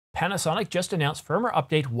Panasonic just announced firmware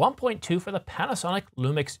update 1.2 for the Panasonic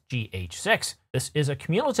LUMIX GH6. This is a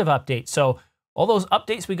cumulative update, so all those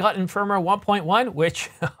updates we got in firmware 1.1,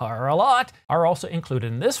 which are a lot, are also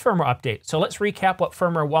included in this firmware update. So let's recap what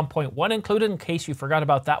firmware 1.1 included in case you forgot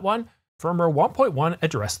about that one. Firmware 1.1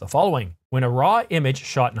 addressed the following. When a raw image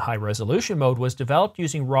shot in high resolution mode was developed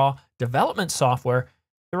using raw development software,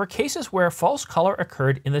 there were cases where false color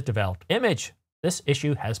occurred in the developed image. This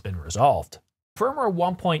issue has been resolved. Firmware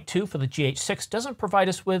 1.2 for the GH6 doesn't provide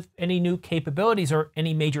us with any new capabilities or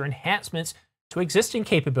any major enhancements to existing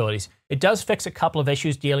capabilities. It does fix a couple of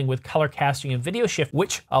issues dealing with color casting and video shift,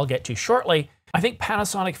 which I'll get to shortly. I think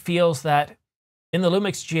Panasonic feels that in the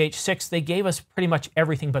LUMIX GH6, they gave us pretty much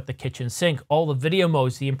everything but the kitchen sink. All the video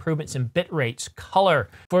modes, the improvements in bit rates, color.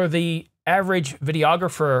 For the average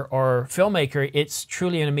videographer or filmmaker, it's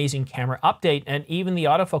truly an amazing camera update, and even the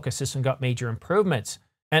autofocus system got major improvements.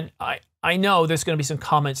 And I know there's going to be some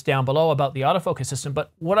comments down below about the autofocus system,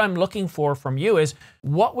 but what I'm looking for from you is,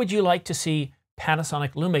 what would you like to see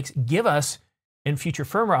Panasonic LUMIX give us in future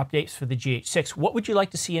firmware updates for the GH6? What would you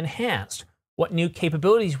like to see enhanced? What new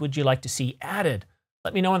capabilities would you like to see added?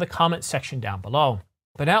 Let me know in the comments section down below.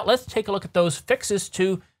 But now let's take a look at those fixes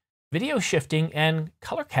to video shifting and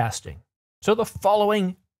color casting. So the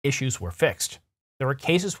following issues were fixed. There were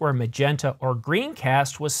cases where magenta or green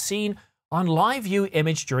cast was seen on live view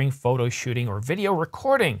image during photo shooting or video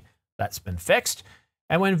recording. That's been fixed.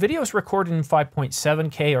 And when video is recorded in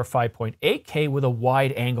 5.7K or 5.8K with a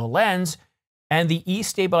wide angle lens, and the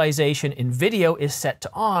E-stabilization in video is set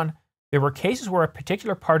to on, there were cases where a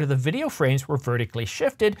particular part of the video frames were vertically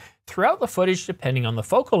shifted throughout the footage depending on the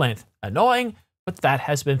focal length. Annoying, but that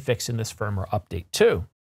has been fixed in this firmware update too.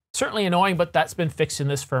 Certainly annoying, but that's been fixed in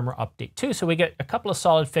this firmware update too. So we get a couple of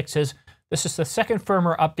solid fixes. This is the second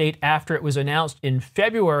firmware update after it was announced in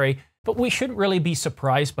February, but we shouldn't really be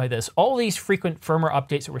surprised by this. All these frequent firmware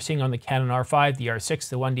updates that we're seeing on the Canon R5, the R6,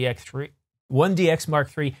 the 1DX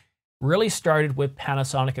Mark III really started with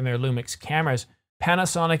Panasonic and their LUMIX cameras.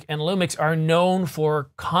 Panasonic and LUMIX are known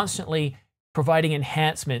for constantly providing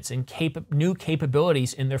enhancements and new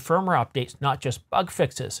capabilities in their firmware updates, not just bug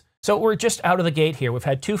fixes. So we're just out of the gate here. We've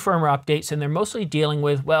had two firmware updates, and they're mostly dealing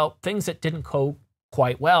with, well, things that didn't go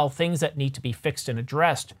quite well, things that need to be fixed and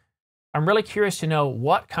addressed. I'm really curious to know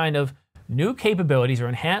what kind of new capabilities or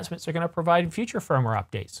enhancements they're going to provide in future firmware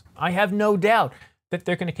updates. I have no doubt that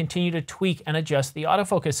they're going to continue to tweak and adjust the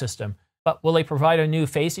autofocus system. But will they provide a new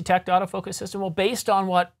phase detect autofocus system? Well, based on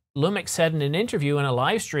what LUMIX said in an interview in a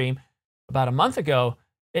live stream about a month ago,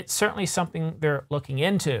 it's certainly something they're looking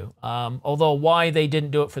into. Although why they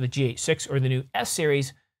didn't do it for the GH6 or the new S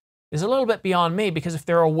series is a little bit beyond me, because if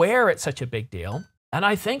they're aware it's such a big deal, and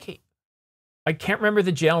I think I can't remember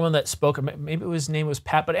the gentleman that spoke, maybe his name was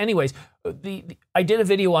Pat, but anyways, I did a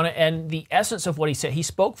video on it, and the essence of what he said, he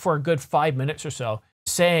spoke for a good 5 minutes or so,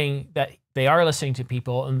 saying that they are listening to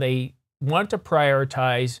people and they want to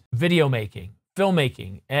prioritize video making,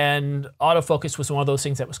 filmmaking, and autofocus was one of those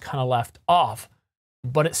things that was kind of left off.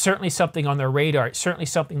 But it's certainly something on their radar. It's certainly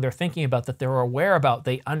something they're thinking about, that they're aware about,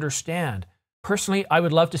 they understand. Personally, I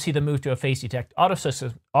would love to see them move to a phase detect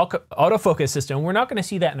autofocus system. We're not going to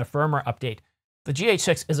see that in a firmware update. The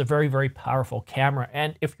GH6 is a very, very powerful camera,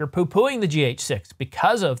 and if you're poo-pooing the GH6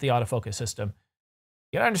 because of the autofocus system,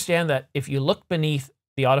 you gotta understand that if you look beneath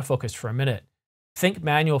the autofocus for a minute, think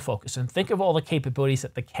manual focus and think of all the capabilities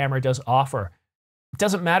that the camera does offer. It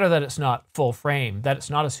doesn't matter that it's not full frame, that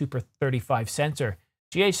it's not a Super 35 sensor.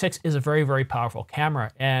 GH6 is a very, very powerful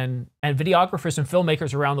camera, and videographers and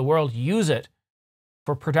filmmakers around the world use it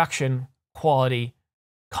for production quality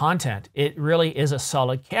content. It really is a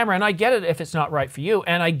solid camera, and I get it if it's not right for you,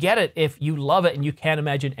 and I get it if you love it and you can't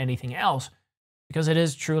imagine anything else, because it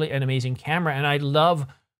is truly an amazing camera. And I love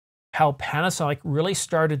how Panasonic really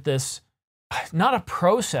started this, not a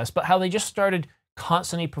process, but how they just started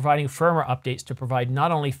constantly providing firmware updates to provide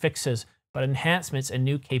not only fixes, but enhancements and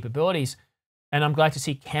new capabilities. And I'm glad to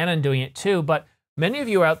see Canon doing it too. But many of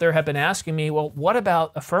you out there have been asking me, well, what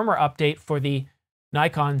about a firmware update for the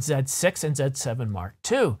Nikon Z6 and Z7 Mark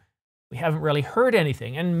II? We haven't really heard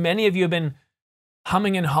anything. And many of you have been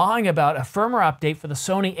humming and hawing about a firmware update for the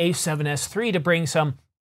Sony a7S III to bring some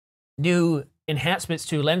new enhancements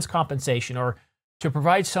to lens compensation, or to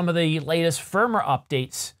provide some of the latest firmware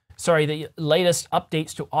updates, the latest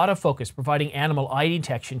updates to autofocus, providing animal eye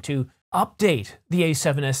detection to update the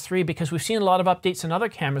a7S III, because we've seen a lot of updates in other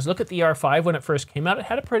cameras. Look at the R5 when it first came out. It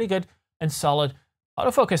had a pretty good and solid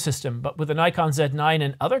autofocus system, but with the Nikon Z9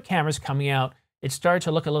 and other cameras coming out, it started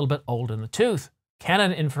to look a little bit old in the tooth.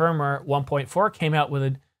 Canon in firmware 1.4 came out with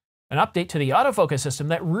an update to the autofocus system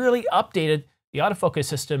that really updated the autofocus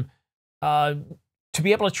system to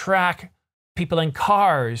be able to track people in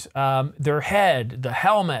cars, their head, the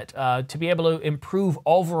helmet, to be able to improve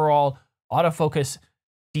overall autofocus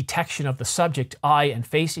detection of the subject, eye and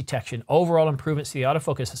face detection, overall improvements to the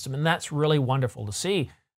autofocus system. And that's really wonderful to see.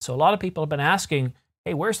 So a lot of people have been asking,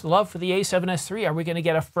 hey, where's the love for the A7S III? Are we going to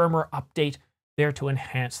get a firmware update there to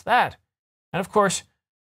enhance that? And of course,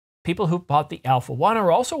 people who bought the Alpha 1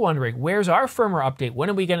 are also wondering, where's our firmware update? When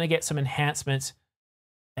are we going to get some enhancements?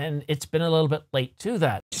 And it's been a little bit late to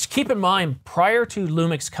that. Just keep in mind, prior to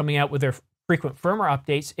Lumix coming out with their frequent firmware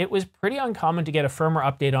updates, it was pretty uncommon to get a firmware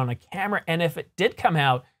update on a camera. And if it did come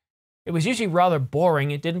out, it was usually rather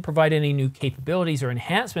boring. It didn't provide any new capabilities or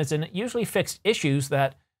enhancements, and it usually fixed issues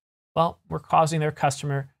that, well, were causing their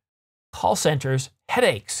customer call centers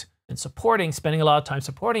headaches and spending a lot of time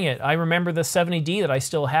supporting it. I remember the 70D that I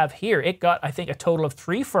still have here. It got, I think, a total of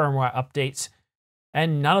 3 firmware updates,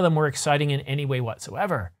 and none of them were exciting in any way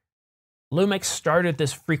whatsoever. Lumix started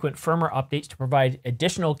this frequent firmware updates to provide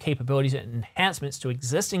additional capabilities and enhancements to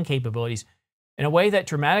existing capabilities in a way that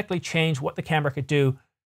dramatically changed what the camera could do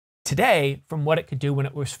today from what it could do when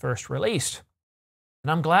it was first released.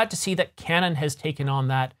 And I'm glad to see that Canon has taken on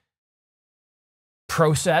that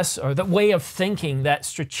process, or the way of thinking, that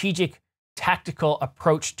strategic, tactical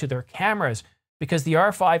approach to their cameras, because the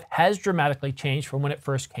R5 has dramatically changed from when it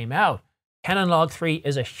first came out. Canon Log 3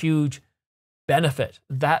 is a huge benefit.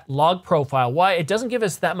 That log profile, why it doesn't give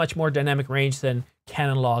us that much more dynamic range than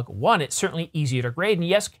Canon Log 1. It's certainly easier to grade. And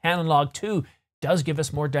yes, Canon Log 2 does give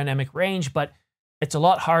us more dynamic range, but it's a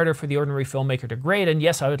lot harder for the ordinary filmmaker to grade. And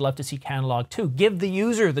yes, I would love to see Canon Log 2 give the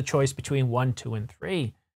user the choice between 1, 2, and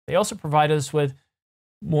 3. They also provide us with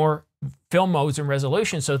more film modes and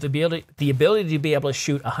resolution, so the ability to be able to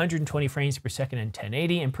shoot 120 frames per second in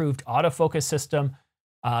 1080, improved autofocus system,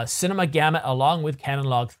 cinema gamut along with Canon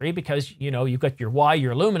Log 3, because you've got your Y,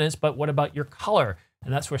 your luminance, but what about your color?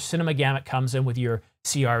 And that's where cinema gamut comes in with your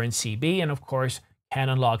CR and CB, and of course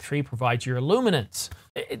Canon Log 3 provides your luminance.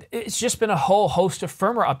 It's just been a whole host of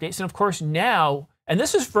firmware updates, and of course now, and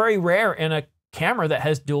this is very rare in a camera that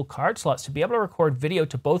has dual card slots, to be able to record video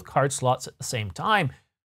to both card slots at the same time.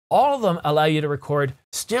 All of them allow you to record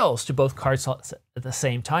stills to both card slots at the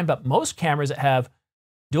same time, but most cameras that have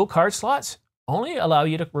dual card slots only allow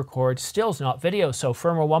you to record stills, not video. So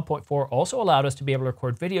firmware 1.4 also allowed us to be able to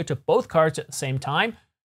record video to both cards at the same time,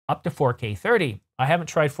 up to 4K 30. I haven't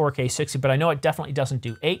tried 4K 60, but I know it definitely doesn't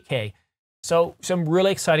do 8K. So some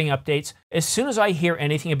really exciting updates. As soon as I hear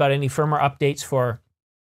anything about any firmware updates for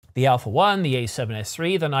the Alpha 1, the A7S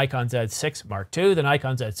III, the Nikon Z6 Mark II, the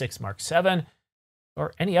Nikon Z6 Mark VII,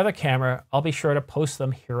 or any other camera, I'll be sure to post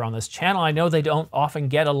them here on this channel. I know they don't often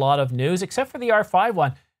get a lot of news, except for the R5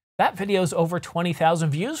 one. That video's over 20,000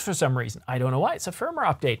 views for some reason. I don't know why. It's a firmware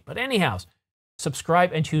update. But anyhow,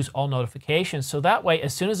 subscribe and choose all notifications. So that way,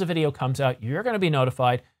 as soon as a video comes out, you're going to be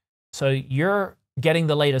notified. So you're getting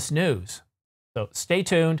the latest news. So stay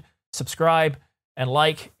tuned, subscribe, and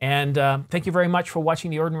like. And thank you very much for watching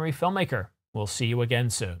The Ordinary Filmmaker. We'll see you again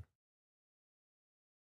soon.